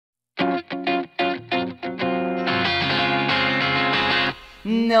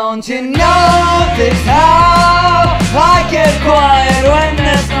Don't you notice how I get quiet when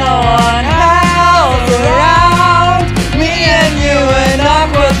there's no one else around? Me and you in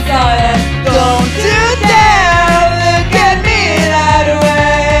awkward silence. Don't you dare look at me that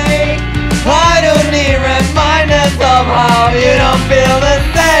way. I don't need reminders of how you don't feel the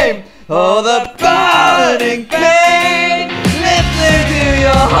same. Oh, the burning pain. Listen to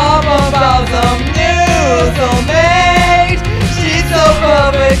your hum about some new soulmate. She's so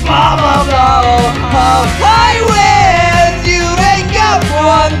perfect, blah blah blah. Oh, how I wish you wake up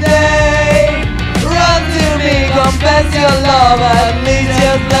one day. Run to me, confess your love, at least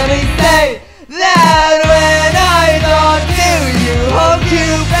just let me say that when I talk to you, hope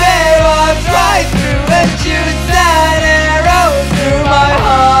you bear what's right through and shoot an arrow through my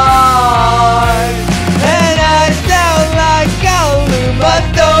heart. And I sound like Gollum, but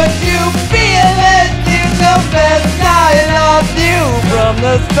don't you feel it? You confess I loved you from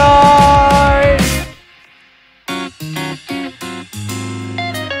the start.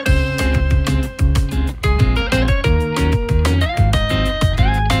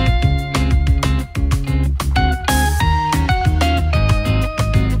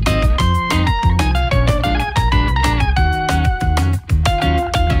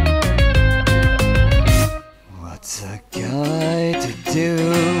 What's a guy to do?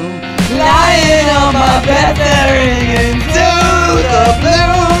 Lying on my bed, staring into the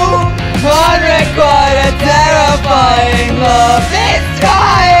blue. Unrequited, terrifying love. This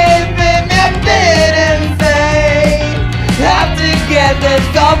time, baby, I'm a bit insane. Have to get this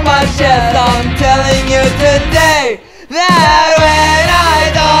off my chest. I'm telling you today that when I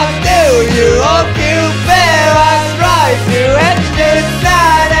talk to you, hope you bear what's right through and shoot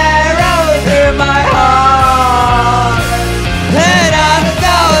that arrow through my heart. And I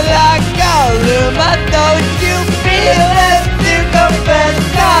sound like Gollum, but don't you feel it? To confess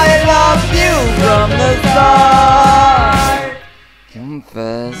I love you from the start.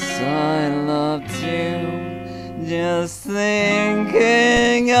 Confess I loved you, just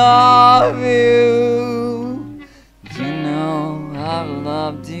thinking of you. You know I've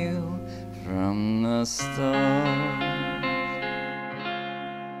loved you from the start.